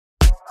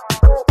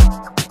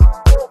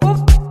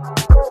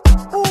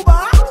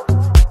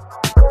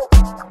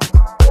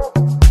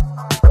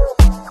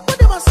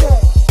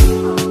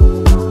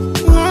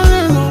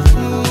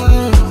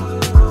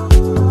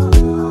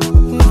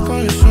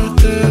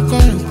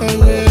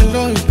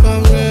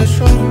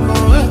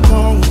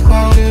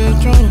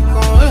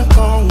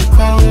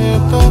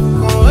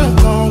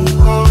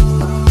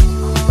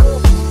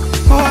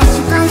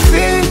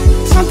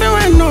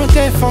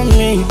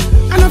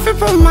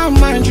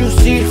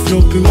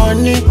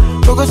money.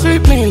 Go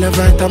sweep me like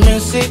vitamin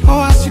C.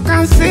 Oh, as you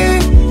can see,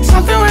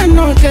 something will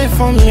not there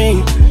for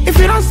me. If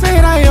you don't say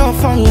that you're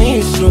for me,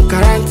 it's no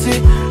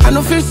guarantee. I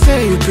know if you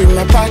say you be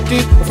my party.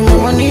 For my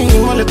money,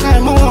 you want the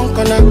kind of one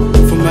corner.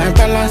 For my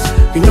balance,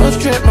 you know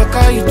straight my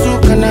car, you too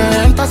can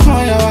I enter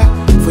small yawa.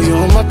 For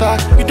your matter,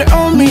 you the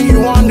owe me,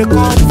 you want the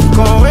call. If you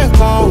go away,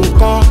 come.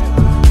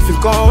 If you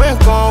go away,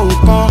 come.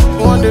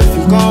 You want the if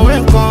you go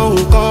away, come.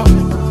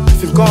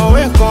 If you go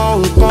away,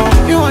 come.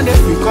 You want the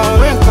if you go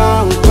away,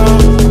 come.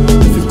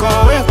 If you go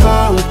away,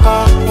 come.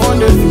 You want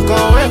the if you go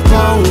away,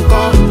 come.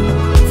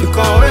 If you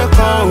go away,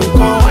 come.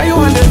 Why you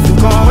want the if you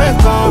go away,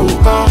 come.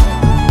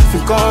 If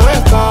you go away,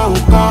 come.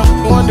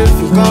 You want the if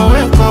you go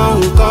away,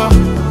 come.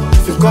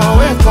 If you go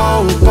away,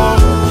 come.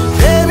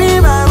 Baby,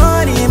 my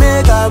money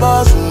make a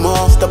boss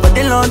more. Stop at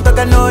the long talk,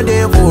 I know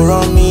they will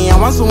run me. I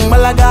want some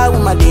malaga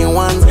with my day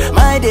ones,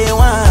 my day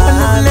one. I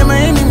never let my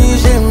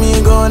enemies shame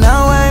me go.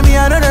 Now I me,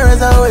 I know the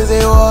rest I always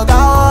say walk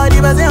out.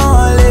 If I say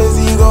I'm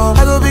lazy go,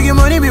 I go big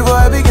money before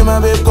I begin my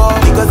big call.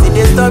 Because it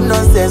they stop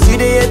nonsense, you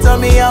they hate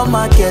on me out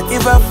market.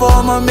 If I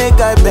form I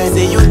make I bend.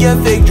 Say you get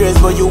fake dress,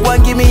 but you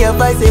won't give me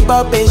advice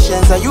about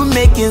patience. Are you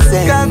making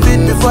sense? Can't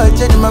fit before I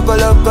change my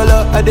color.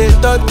 I they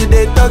talk,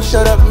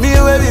 shut up. Me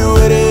where you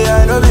with it,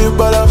 I know be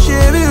baller. She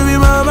be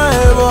mama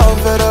ever I'm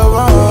fed up.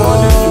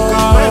 If you go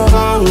away,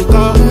 come. If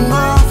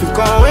you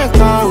go away,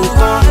 come. If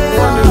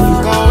you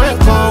go away,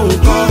 come.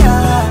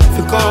 If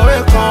you go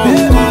away, come.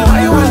 Why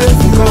you want if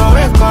you go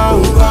away, come?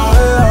 If you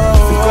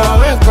go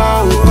away,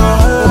 come. If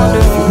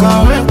you go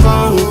away,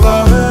 come. If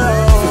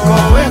you go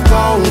away,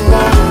 come.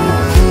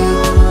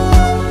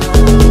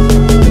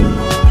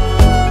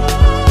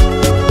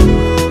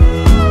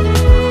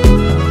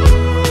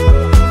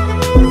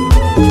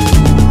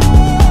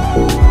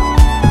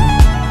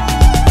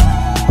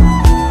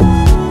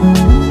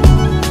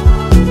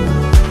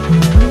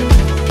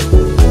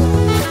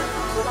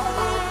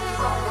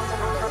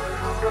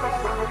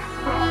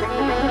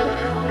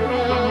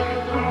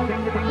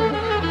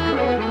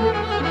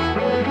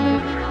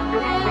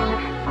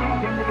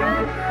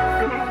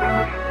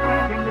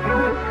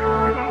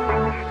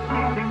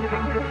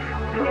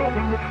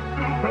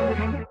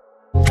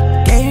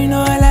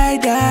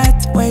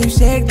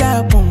 Shake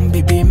that boom,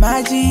 baby,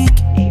 magic.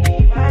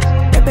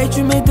 I bet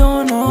you me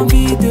don't know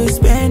be to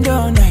spend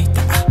all night,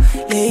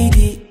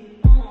 lady.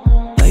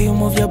 Now you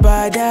move your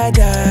body,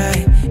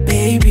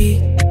 baby.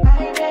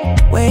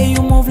 Where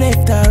you move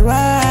left or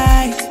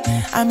right,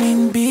 I'm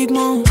in big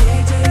mood.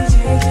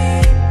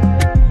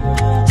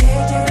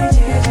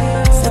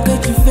 So que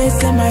tu fais,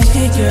 c'est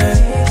magique.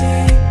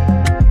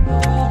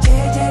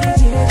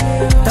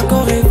 Ton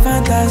corps est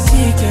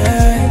fantastique.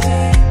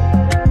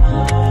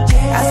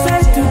 I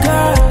swear to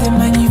God, t'es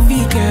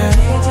magnifique.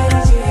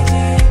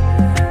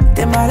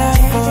 T'es mal à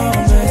forme,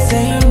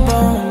 c'est une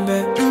bombe.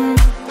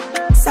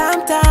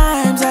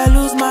 Sometimes I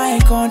lose my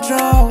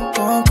control.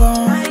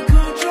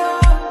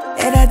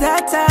 And at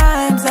that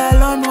times I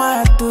don't know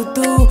what to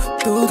do.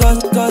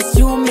 Cause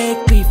you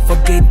make me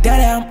forget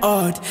that I'm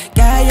odd.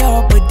 Got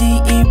your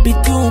body, it be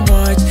too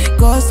much.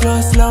 Go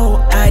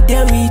slow, I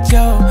dare reach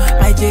you.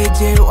 My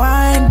JJ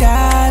wine.